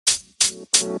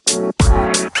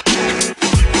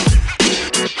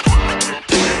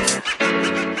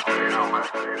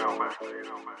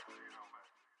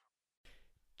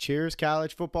Cheers,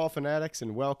 college football fanatics,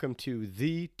 and welcome to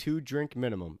the Two Drink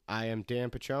Minimum. I am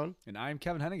Dan Petrone. And I am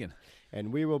Kevin Hennigan.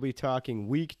 And we will be talking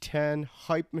Week 10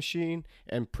 hype machine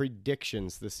and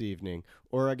predictions this evening.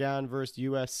 Oregon versus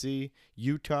USC,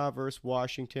 Utah versus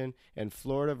Washington, and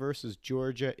Florida versus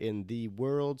Georgia in the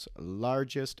world's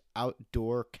largest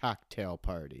outdoor cocktail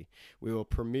party. We will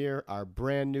premiere our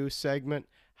brand new segment,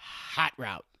 Hot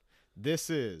Route. This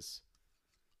is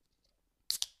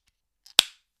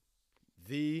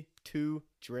the Two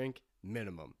Drink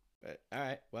Minimum. All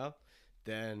right, well,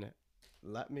 then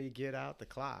let me get out the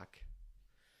clock.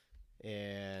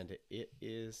 And it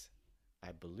is,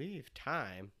 I believe,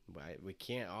 time. We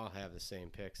can't all have the same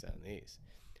picks on these.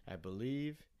 I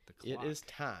believe it is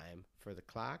time for the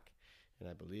clock, and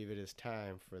I believe it is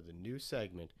time for the new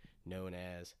segment known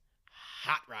as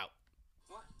Hot Route.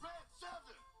 What? Red 7!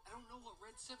 I don't know what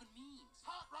Red 7 means.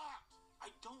 Hot Route! I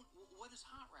don't. What is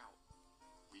Hot Route?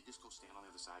 Will you just go stand on the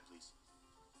other side, please?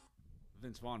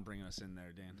 Vince Vaughn bringing us in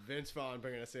there, Dan. Vince Vaughn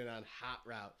bringing us in on Hot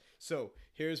Route. So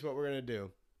here's what we're going to do.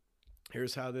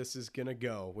 Here's how this is going to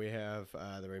go. We have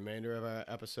the remainder of our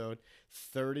episode,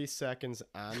 30 seconds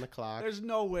on the clock. There's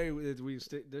no way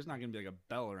there's not going to be like a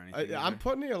bell or anything. I'm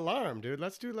putting the alarm, dude.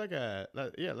 Let's do like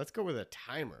let's go with a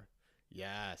timer.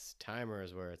 Yes, timer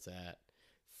is where it's at.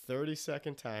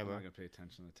 30-second timer. I'm not going to pay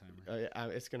attention to the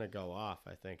timer. It's going to go off,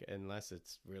 I think, unless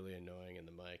it's really annoying in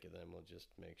the mic, and then we'll just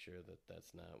make sure that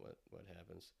that's not what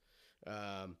happens.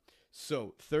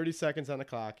 So 30 seconds on the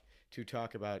clock to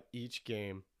talk about each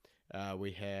game.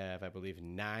 We have, I believe,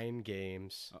 9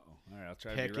 games. Uh-oh. All right, I'll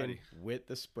try to be ready. With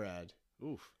the spread.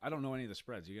 Oof. I don't know any of the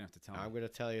spreads. You're going to have to tell me. I'm going to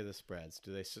tell you the spreads.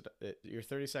 Your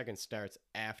 30 seconds starts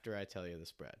after I tell you the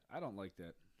spread. I don't like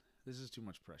that. This is too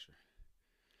much pressure.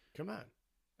 Come on.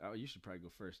 Oh, you should probably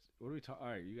go first. What do we talk? All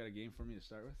right, you got a game for me to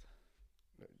start with?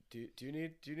 Do you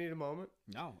need a moment?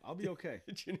 No, I'll be okay.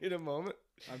 Do you need a moment?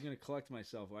 I'm going to collect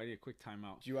myself. I need a quick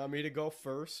timeout. Do you want me to go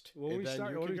first? Well, what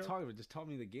are we talking about? Just tell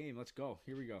me the game. Let's go.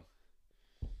 Here we go.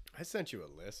 I sent you a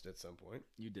list at some point.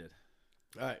 You did.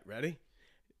 All right, ready?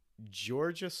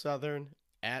 Georgia Southern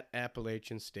at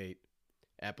Appalachian State.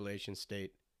 Appalachian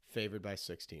State favored by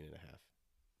 16.5.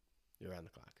 You're on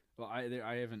the clock. Well,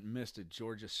 I haven't missed a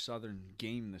Georgia Southern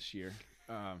game this year.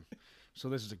 So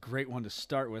this is a great one to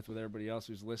start with everybody else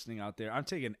who's listening out there. I'm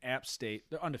taking App State.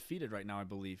 They're undefeated right now, I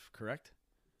believe, correct?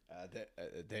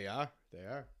 They are. They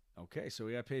are. Okay, so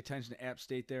we got to pay attention to App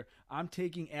State there. I'm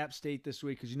taking App State this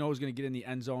week because you know who's going to get in the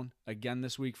end zone again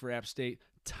this week for App State?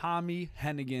 Tommy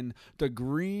Hennigan, the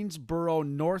Greensboro,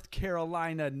 North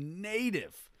Carolina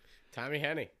native. Tommy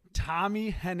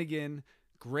Hennigan,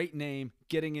 great name,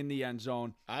 getting in the end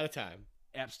zone. Out of time.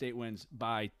 App State wins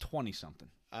by 20-something.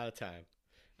 Out of time.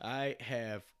 I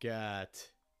have got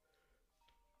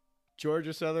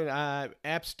Georgia Southern.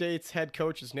 App State's head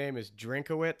coach's name is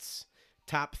Drinkowitz.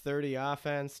 Top 30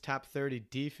 offense, top 30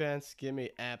 defense. Give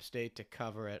me App State to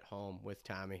cover at home with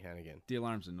Tommy Hennigan. The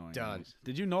alarm's annoying. Done. Guys.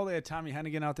 Did you know they had Tommy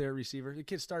Hennigan out there at receiver? The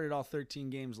kid started all 13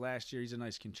 games last year. He's a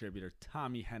nice contributor.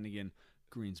 Tommy Hennigan,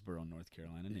 Greensboro, North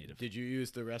Carolina native. Did you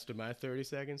use the rest of my 30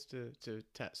 seconds to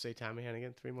say Tommy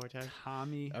Hennigan 3 more times?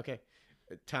 Tommy. Okay.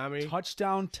 Tommy.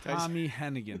 Touchdown Tommy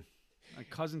Hennigan. My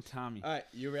cousin Tommy. All right,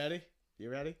 you ready?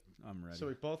 I'm ready. So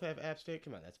we both have App State?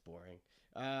 Come on, that's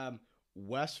boring.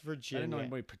 West Virginia. I didn't know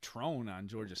anybody Patron on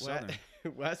Georgia Southern.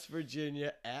 West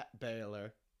Virginia at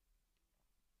Baylor.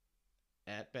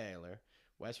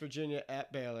 West Virginia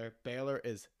at Baylor. Baylor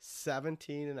is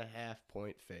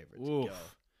 17.5-point favorites. Oof. Go.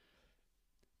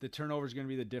 The turnover is going to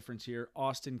be the difference here.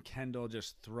 Austin Kendall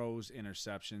just throws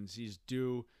interceptions. He's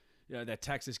due. That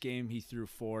Texas game, he threw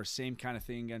 4. Same kind of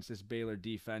thing against this Baylor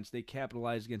defense. They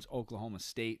capitalized against Oklahoma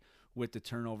State with the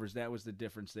turnovers. That was the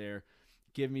difference there.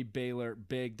 Give me Baylor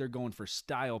big. They're going for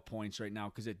style points right now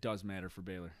because it does matter for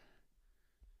Baylor.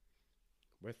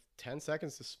 With 10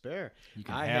 seconds to spare,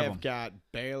 I have got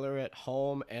Baylor at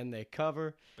home, and they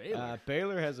cover.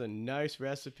 Baylor has a nice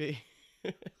recipe.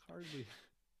 Hardly.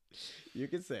 You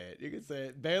can say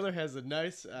it. Baylor has a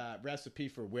nice recipe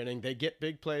for winning. They get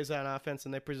big plays on offense,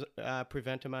 and they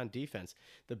prevent them on defense.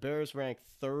 The Bears rank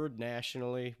 3rd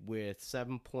nationally with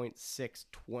 7.6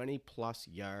 20-plus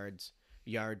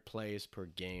yard plays per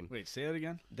game. Wait, say that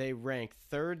again? They rank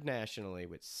 3rd nationally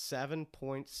with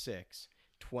 7.6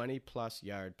 20-plus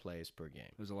yard plays per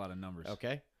game. There's a lot of numbers.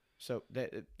 Okay? So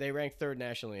they rank 3rd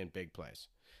nationally in big plays,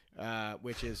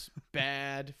 which is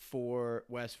bad for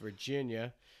West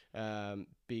Virginia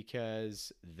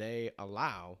because they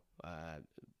allow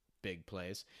big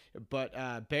plays.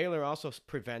 But Baylor also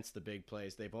prevents the big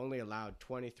plays. They've only allowed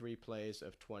 23 plays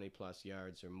of 20-plus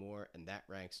yards or more, and that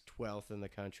ranks 12th in the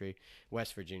country.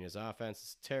 West Virginia's offense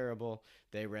is terrible.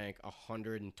 They rank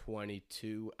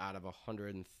 122 out of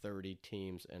 130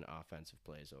 teams in offensive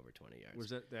plays over 20 yards. Was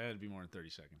that had to be more than 30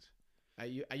 seconds.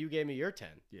 You gave me your 10.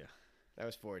 Yeah. That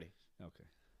was 40. Okay.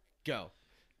 Go.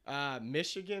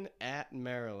 Michigan at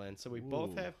Maryland. So we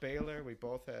both have Baylor. We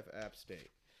both have App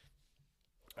State.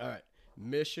 All right.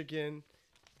 Michigan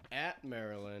at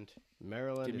Maryland.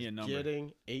 Maryland is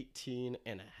getting 18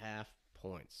 and a half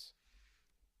points.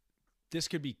 This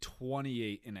could be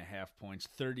 28 and a half points,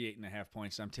 38 and a half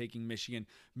points. I'm taking Michigan.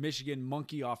 Michigan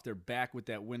monkey off their back with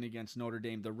that win against Notre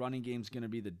Dame. The running game's going to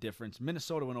be the difference.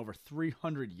 Minnesota went over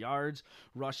 300 yards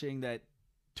rushing. That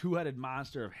two-headed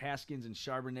monster of Haskins and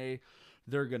Charbonnet.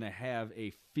 They're going to have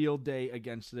a field day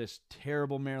against this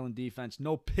terrible Maryland defense.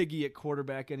 No Piggy at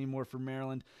quarterback anymore for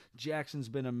Maryland. Jackson's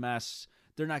been a mess.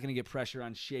 They're not going to get pressure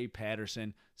on Shea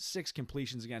Patterson. 6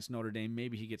 completions against Notre Dame.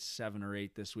 Maybe he gets 7 or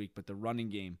 8 this week, but the running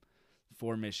game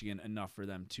for Michigan, enough for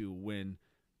them to win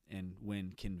and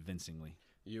win convincingly.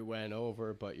 You went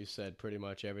over, but you said pretty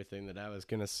much everything that I was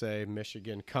going to say.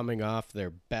 Michigan coming off their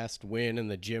best win in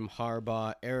the Jim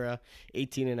Harbaugh era.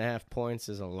 18 and a half points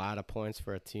is a lot of points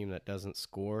for a team that doesn't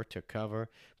score to cover.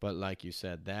 But like you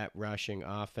said, that rushing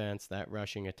offense, that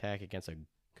rushing attack against a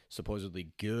supposedly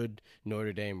good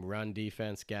Notre Dame run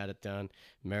defense got it done.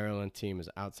 Maryland team is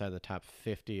outside the top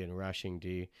 50 in rushing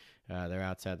D. They're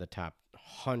outside the top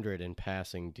 100 in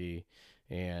passing D,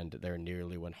 and they're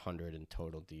nearly 100 in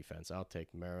total defense. I'll take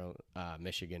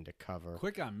Michigan to cover.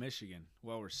 Quick on Michigan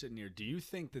while we're sitting here. Do you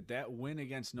think that win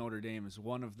against Notre Dame is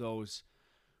one of those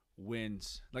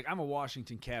wins? Like, I'm a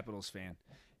Washington Capitals fan,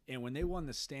 and when they won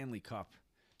the Stanley Cup,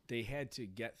 they had to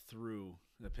get through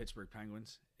the Pittsburgh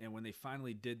Penguins, and when they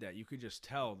finally did that, you could just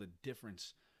tell the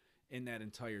difference in that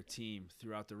entire team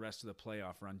throughout the rest of the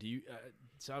playoff run. Do you?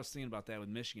 So I was thinking about that with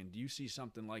Michigan. Do you see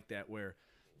something like that where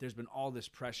there's been all this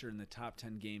pressure in the top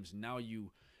 10 games? Now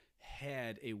you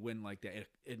had a win like that,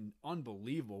 an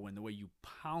unbelievable win, the way you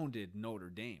pounded Notre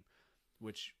Dame,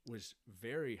 which was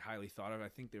very highly thought of. I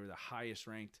think they were the highest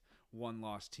ranked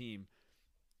one-loss team.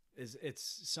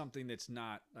 It's something that's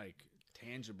not like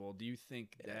tangible. Do you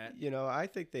think that I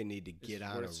think they need to get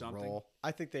on a something? roll.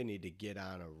 I think they need to get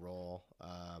on a roll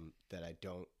that I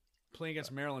don't. Playing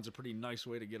against Maryland's a pretty nice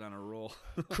way to get on a roll.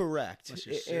 Correct. Unless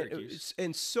you're Syracuse.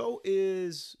 And so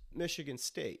is Michigan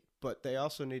State, but they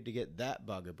also need to get that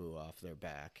bugaboo off their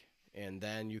back, and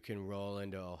then you can roll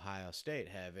into Ohio State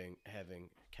having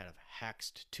kind of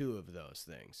hexed 2 of those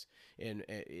things. And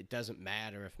it doesn't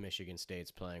matter if Michigan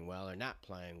State's playing well or not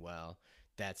playing well.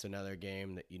 That's another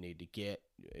game that you need to get,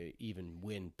 even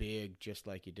win big, just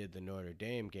like you did the Notre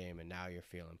Dame game, and now you're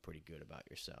feeling pretty good about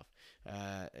yourself.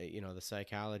 The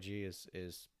psychology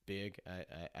is big.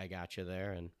 I got you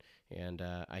there, and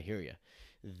I hear you.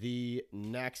 The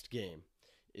next game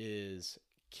is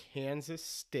Kansas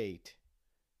State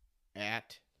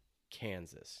at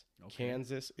Kansas. Okay.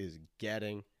 Kansas is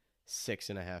getting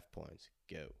 6.5 points.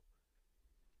 Go.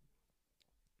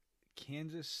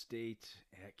 Kansas State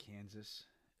at Kansas.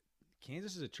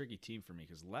 Kansas is a tricky team for me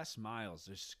because Les Miles,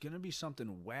 there's going to be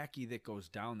something wacky that goes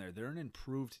down there. They're an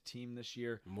improved team this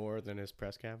year. More than his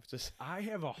press conferences? I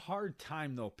have a hard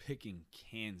time, though, picking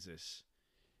Kansas,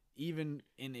 even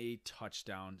in a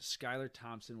touchdown. Skylar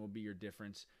Thompson will be your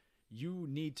difference. You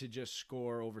need to just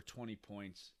score over 20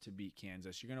 points to beat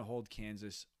Kansas. You're going to hold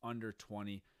Kansas under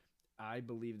 20. I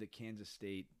believe that Kansas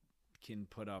State can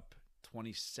put up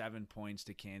 27 points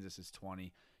to Kansas's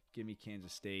 20. Give me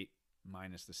Kansas State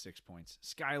minus the 6 points.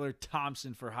 Skylar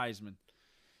Thompson for Heisman.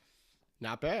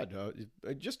 Not bad.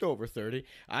 Just over 30.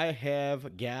 I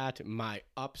have got my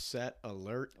upset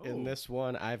alert in this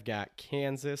one. I've got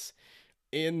Kansas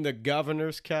in the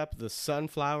Governor's Cup, the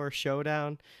Sunflower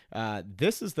Showdown.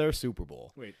 This is their Super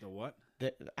Bowl. Wait, the what?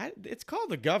 It's called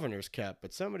the Governor's Cup,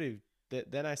 but somebody...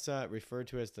 Then I saw it referred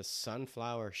to as the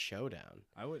Sunflower Showdown.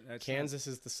 Kansas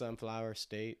is the Sunflower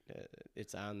State.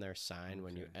 It's on their sign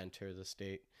when you enter the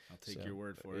state. I'll take your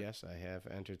word for it. Yes, I have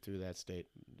entered through that state.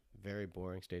 Very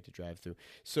boring state to drive through.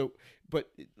 So, but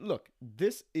look,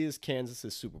 this is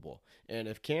Kansas's Super Bowl. And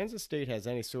if Kansas State has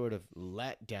any sort of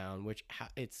letdown, which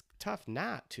it's tough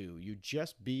not to, you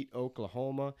just beat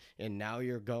Oklahoma, and now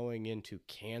you're going into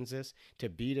Kansas to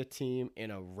beat a team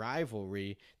in a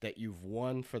rivalry that you've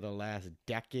won for the last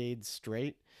decade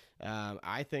straight.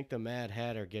 I think the Mad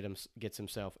Hatter gets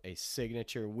himself a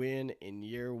signature win in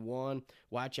year 1.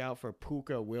 Watch out for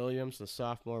Puka Williams, the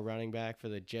sophomore running back for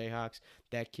the Jayhawks.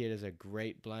 That kid is a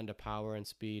great blend of power and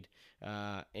speed.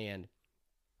 And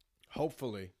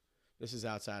hopefully This is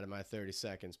outside of my 30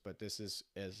 seconds, but this is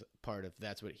as part of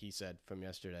that's what he said from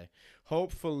yesterday.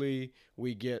 Hopefully,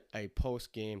 we get a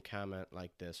post-game comment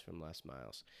like this from Les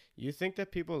Miles. You think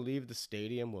that people leave the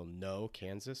stadium will know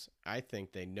Kansas? I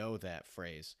think they know that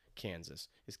phrase, Kansas.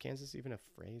 Is Kansas even a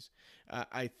phrase?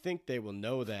 I think they will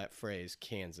know that phrase,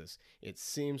 Kansas. It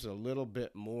seems a little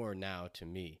bit more now to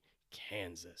me,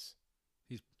 Kansas.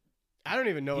 I don't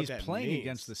even know what that means. He's playing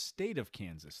against the state of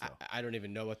Kansas, though. I don't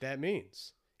even know what that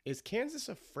means. Is Kansas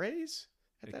a phrase?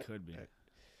 It could be.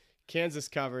 Kansas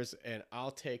covers, and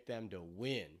I'll take them to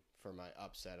win for my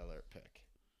upset alert pick.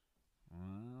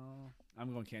 Well,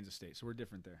 I'm going Kansas State, so we're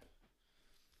different there.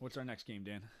 What's our next game,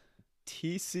 Dan?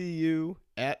 TCU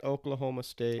at Oklahoma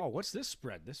State. Oh, what's this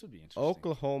spread? This would be interesting.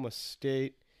 Oklahoma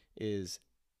State is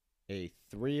a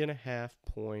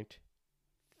 3.5-point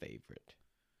favorite.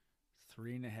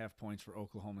 3.5 points for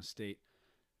Oklahoma State.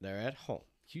 They're at home.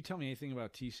 Can you tell me anything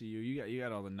about TCU? You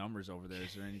got all the numbers over there.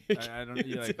 Is there any? I don't.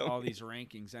 You like all these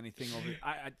rankings? Anything over?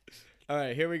 All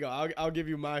right, here we go. I'll give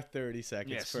you my 30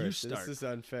 seconds yes, first. You start. This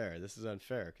is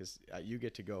unfair because you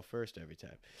get to go first every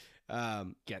time.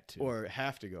 Or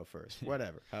have to go first.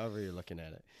 Whatever. However you're looking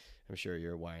at it. I'm sure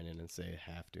you're whining and say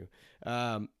have to.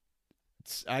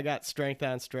 I got strength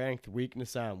on strength,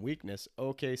 weakness on weakness.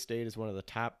 OK State is one of the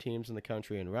top teams in the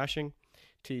country in rushing.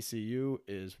 TCU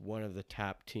is one of the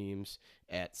top teams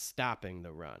at stopping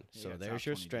the run. So there's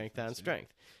your strength on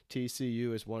strength.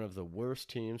 TCU is one of the worst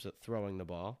teams at throwing the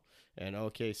ball, and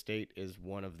OK State is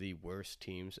one of the worst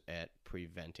teams at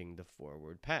preventing the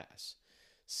forward pass.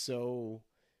 So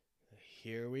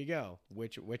here we go.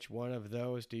 Which one of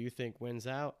those do you think wins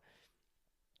out?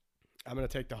 I'm going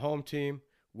to take the home team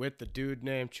with the dude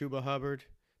named Chuba Hubbard.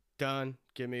 Done.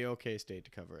 Give me OK State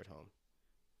to cover at home.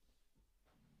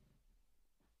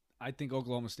 I think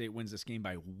Oklahoma State wins this game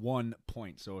by 1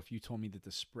 point. So if you told me that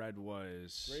the spread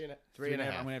was 3.5, I'm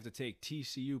going to have to take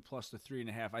TCU plus the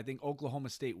 3.5. I think Oklahoma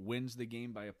State wins the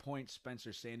game by a point.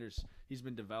 Spencer Sanders, he's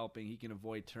been developing. He can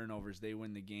avoid turnovers. They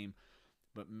win the game.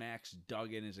 But Max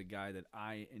Duggan is a guy that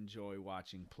I enjoy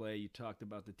watching play. You talked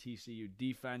about the TCU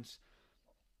defense.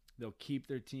 They'll keep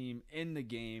their team in the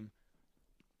game.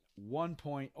 1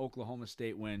 point, Oklahoma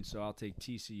State wins. So I'll take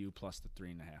TCU plus the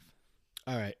 3.5.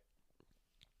 All right.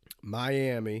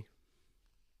 Miami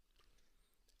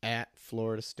at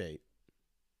Florida State.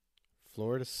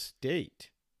 Florida State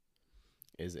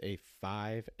is a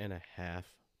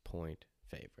 5.5-point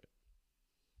favorite.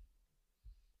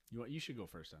 You should go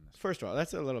first on this. First of all,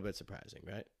 that's a little bit surprising,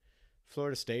 right?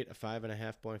 Florida State, a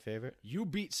 5.5-point favorite. You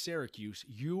beat Syracuse.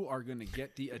 You are going to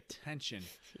get the attention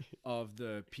of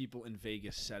the people in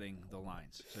Vegas setting the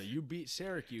lines. So you beat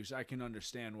Syracuse. I can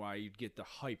understand why you'd get the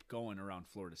hype going around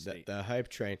Florida State. The hype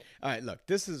train. All right, look,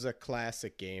 this is a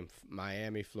classic game.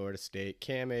 Miami, Florida State.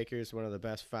 Cam Akers, one of the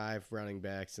best 5 running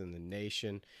backs in the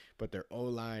nation, but their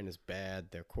O-line is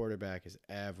bad. Their quarterback is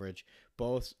average.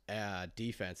 Both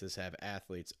defenses have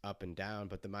athletes up and down,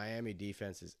 but the Miami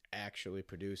defense is actually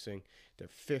producing. They're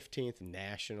 15th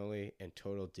nationally in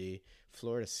total D.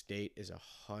 Florida State is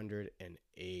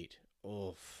 108.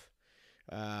 Oof.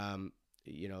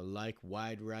 Like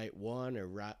wide right 1 or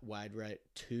wide right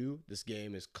 2, this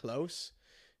game is close,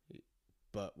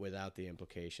 but without the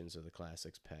implications of the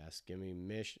Classics pass. Give me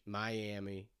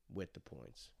Miami with the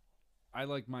points. I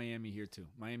like Miami here too.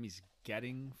 Miami's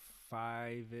getting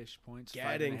 5-ish points.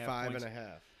 Getting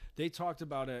 5.5. They talked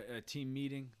about a team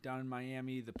meeting down in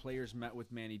Miami. The players met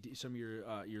with Manny. Some of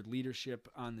your leadership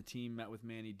on the team met with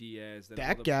Manny Diaz.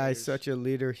 That guy's such a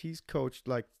leader. He's coached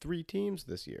like 3 teams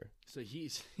this year. So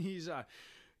he's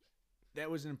that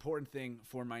was an important thing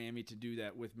for Miami to do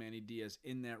that with Manny Diaz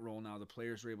in that role. Now the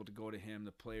players were able to go to him.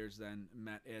 The players then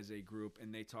met as a group,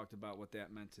 and they talked about what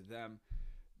that meant to them.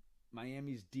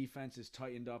 Miami's defense is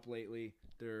tightened up lately.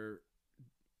 They're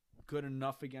good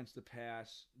enough against the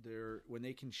pass. When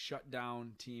they can shut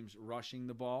down teams rushing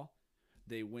the ball,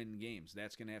 they win games.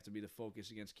 That's going to have to be the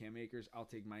focus against Cam Akers. I'll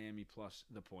take Miami plus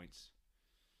the points.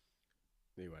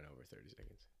 You went over 30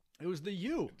 seconds. It was the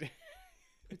U.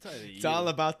 It's all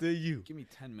about the U. Give me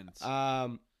 10 minutes.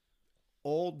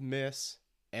 Old Miss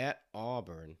at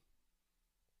Auburn.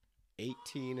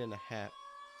 18.5.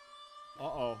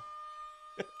 Uh-oh.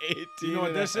 18. You know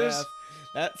what this is?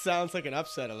 That sounds like an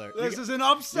upset alert. This is an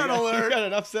upset alert. You got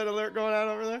an upset alert going on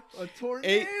over there? A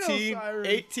tornado siren.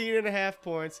 18.5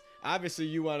 points. Obviously,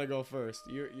 you want to go first.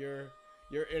 You're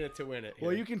in it to win it here.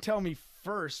 Well, you can tell me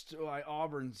first why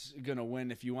Auburn's going to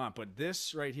win if you want. But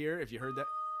this right here, if you heard that,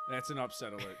 that's an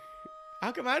upset alert.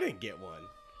 How come I didn't get one?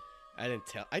 I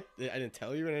didn't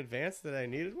tell you in advance that I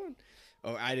needed one?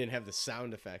 Oh, I didn't have the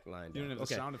sound effect lined up. You didn't have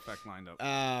the sound effect lined up.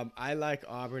 I like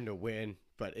Auburn to win,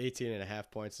 But 18.5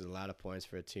 points is a lot of points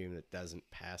for a team that doesn't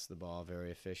pass the ball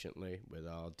very efficiently, with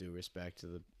all due respect to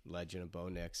the legend of Bo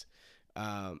Nix.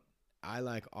 I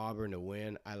like Auburn to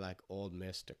win. I like Ole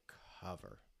Miss to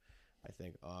cover. I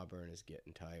think Auburn is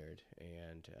getting tired,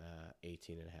 and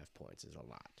 18.5 points is a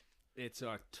lot. It's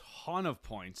a ton of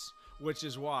points, which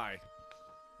is why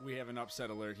we have an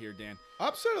upset alert here, Dan.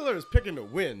 Upset alert is picking to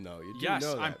win, though. You do Yes,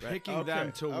 know that, I'm right? picking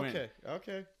them to win.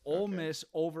 Okay. Ole Miss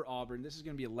over Auburn. This is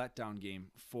going to be a letdown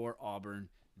game for Auburn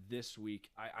this week.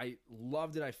 I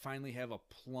love that I finally have a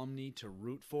Plumlee to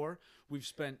root for. We've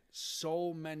spent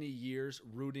so many years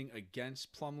rooting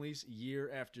against Plumlees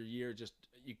year after year. Just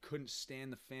you couldn't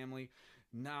stand the family.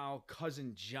 Now,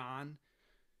 cousin John,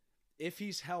 if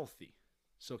he's healthy,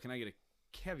 so can I get a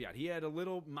caveat? He had a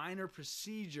little minor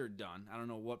procedure done. I don't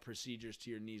know what procedures to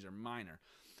your knees are minor,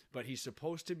 but he's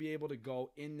supposed to be able to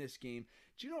go in this game.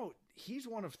 Do you know he's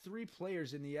one of 3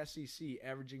 players in the SEC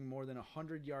averaging more than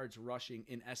 100 yards rushing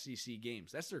in SEC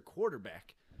games? That's their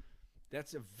quarterback.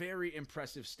 That's a very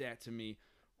impressive stat to me.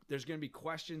 There's going to be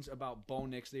questions about Bo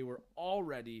Nix. They were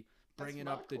already bringing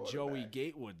up the Joey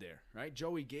Gatewood there, right?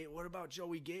 What about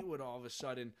Joey Gatewood all of a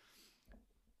sudden?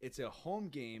 It's a home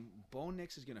game. Bo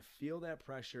Nix is going to feel that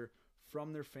pressure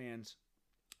from their fans.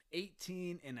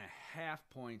 18.5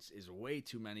 points is way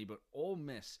too many, but Ole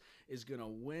Miss is going to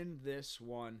win this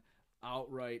one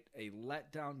outright. A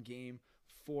letdown game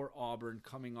for Auburn,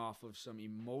 coming off of some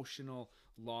emotional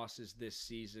losses this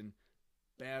season.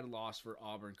 Bad loss for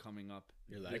Auburn coming up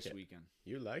this weekend.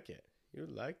 You like it. You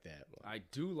like that one. I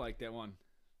do like that one.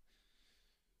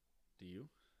 Do you?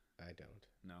 I don't.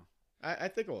 No. I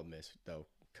think Ole Miss, though,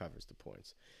 covers the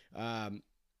points.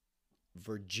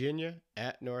 Virginia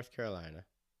at North Carolina.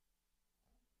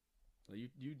 Well,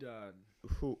 you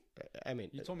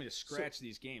told me to scratch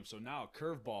these games, so now a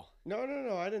curveball.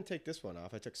 No. I didn't take this one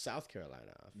off. I took South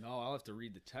Carolina off. No, I'll have to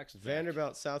read the text.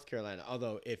 Vanderbilt, South Carolina.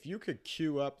 Although, if you could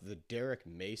cue up the Derek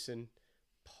Mason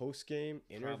post-game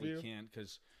interview. Probably can't,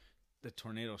 because the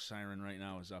tornado siren right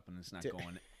now is up and it's not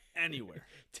going anywhere.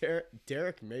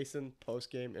 Derek Mason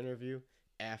post-game interview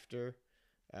after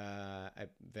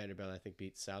Vanderbilt, I think,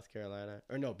 beat South Carolina.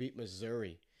 Or no, beat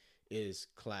Missouri is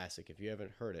classic. If you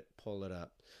haven't heard it, pull it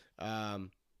up.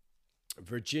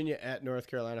 Virginia at North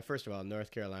Carolina. First of all,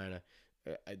 North Carolina,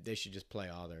 they should just play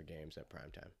all their games at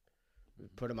primetime.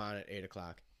 Put them on at 8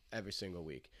 o'clock every single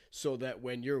week, so that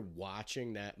when you're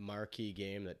watching that marquee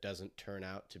game that doesn't turn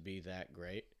out to be that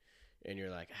great, and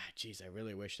you're like, geez, I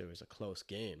really wish there was a close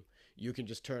game, you can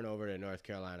just turn over to North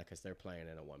Carolina because they're playing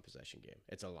in a one-possession game.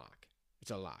 It's a lock.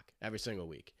 It's a lock every single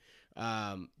week.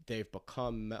 They've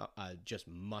become just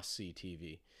must-see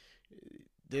TV.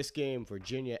 This game,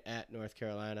 Virginia at North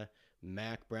Carolina,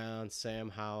 Mac Brown, Sam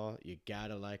Howell, you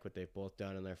gotta like what they've both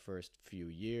done in their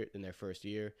first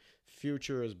year.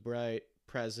 Future is bright.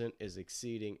 Present is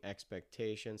exceeding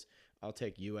expectations. I'll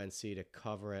take UNC to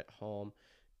cover at home.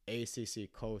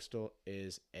 ACC Coastal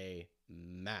is a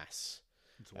mess.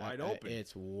 It's wide open.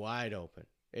 It's wide open.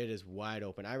 It is wide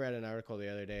open. I read an article the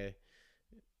other day,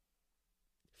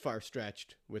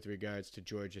 far-stretched with regards to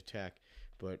Georgia Tech,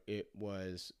 but it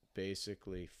was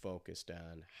basically focused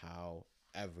on how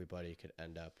everybody could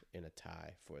end up in a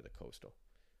tie for the Coastal.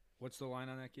 What's the line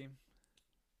on that game?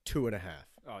 2.5.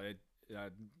 Oh,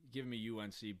 give me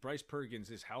UNC. Bryce Perkins,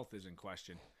 his health is in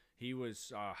question. He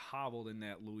was hobbled in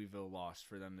that Louisville loss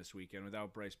for them this weekend.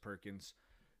 Without Bryce Perkins,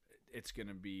 it's going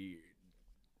to be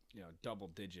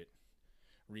double-digit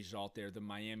result there. The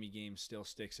Miami game still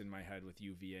sticks in my head with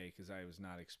UVA because I was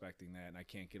not expecting that, and I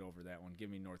can't get over that one. Give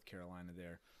me North Carolina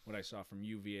there. What I saw from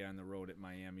UVA on the road at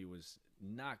Miami was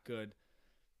not good.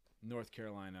 North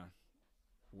Carolina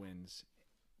wins,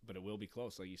 but it will be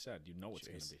close, like you said. You know it's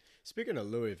going to be. Speaking of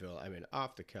Louisville, I mean,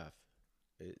 off the cuff,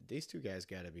 these two guys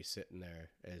got to be sitting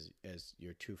there as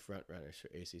your two front runners for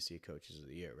ACC Coaches of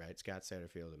the Year, right? Scott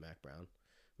Satterfield and Mac Brown.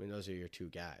 I mean, those are your two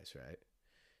guys, right?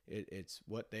 It's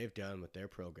what they've done with their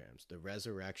programs, the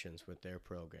resurrections with their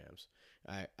programs.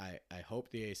 I hope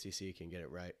the ACC can get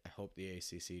it right. I hope the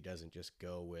ACC doesn't just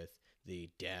go with the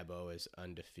Dabo is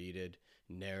undefeated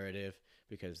narrative,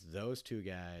 because those two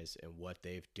guys and what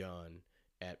they've done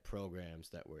at programs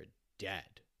that were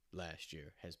dead last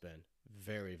year has been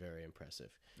very, very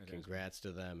impressive. Congrats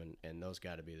to them, and those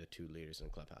got to be the two leaders in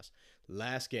the clubhouse.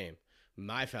 Last game,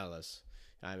 my fellas.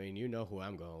 I mean, you know who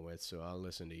I'm going with, so I'll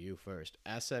listen to you first.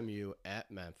 SMU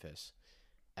at Memphis.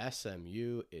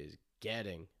 SMU is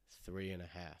getting 3.5.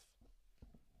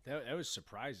 That was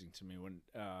surprising to me when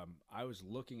I was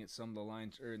looking at some of the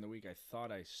lines earlier in the week. I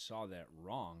thought I saw that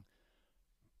wrong.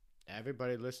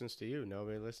 Everybody listens to you.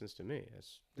 Nobody listens to me.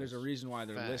 There's a reason why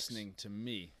they're facts. listening to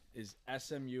me. is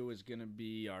SMU is going to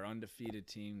be our undefeated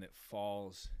team that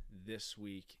falls this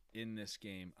week in this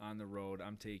game on the road.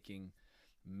 I'm taking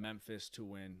Memphis to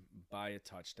win by a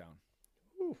touchdown.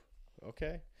 Whew.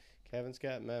 Okay. Kevin's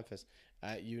got Memphis.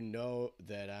 You know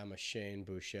that I'm a Shane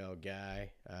Buechele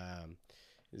guy.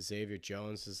 Xavier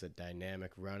Jones is a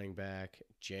dynamic running back.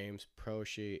 James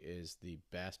Proche is the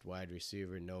best wide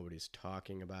receiver nobody's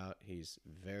talking about. He's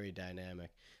very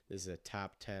dynamic. This is a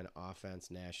top 10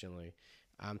 offense nationally.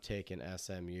 I'm taking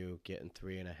SMU, getting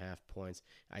 3.5 points.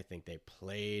 I think they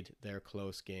played their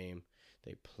close game.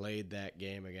 They played that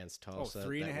game against Tulsa.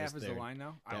 3.5 is the line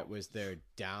now? That was their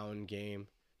down game.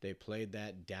 They played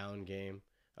that down game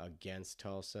against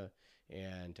Tulsa,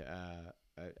 and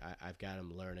I've got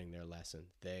them learning their lesson.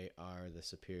 They are the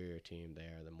superior team. They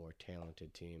are the more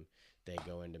talented team. They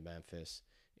go into Memphis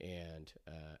and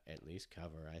at least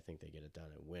cover. I think they get it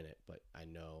done and win it, but I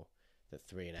know that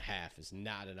 3.5 is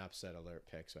not an upset alert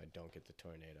pick, so I don't get the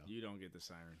tornado. You don't get the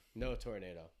siren. No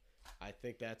tornado. I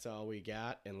think that's all we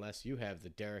got, unless you have the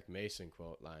Derek Mason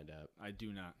quote lined up. I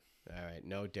do not. All right,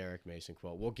 no Derek Mason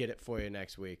quote. We'll get it for you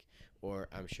next week, or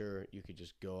I'm sure you could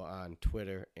just go on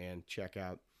Twitter and check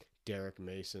out Derek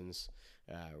Mason's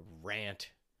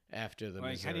rant after the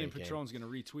Missouri Henny and game. Patron's going to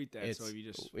retweet that, so if you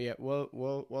just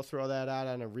we'll throw that out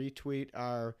on a retweet.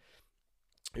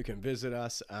 You can visit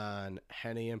us on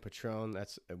Henny and Patron.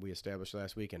 That's we established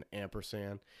last week, and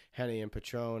ampersand Henny and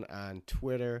Patron on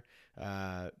Twitter.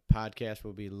 Podcast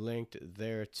will be linked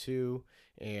there too,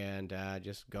 and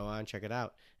just go on, check it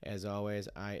out. As always,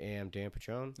 I am Dan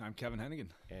Patron. I'm Kevin Hennigan.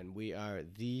 And we are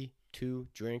the 2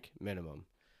 Drink Minimum.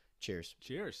 Cheers.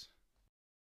 Cheers.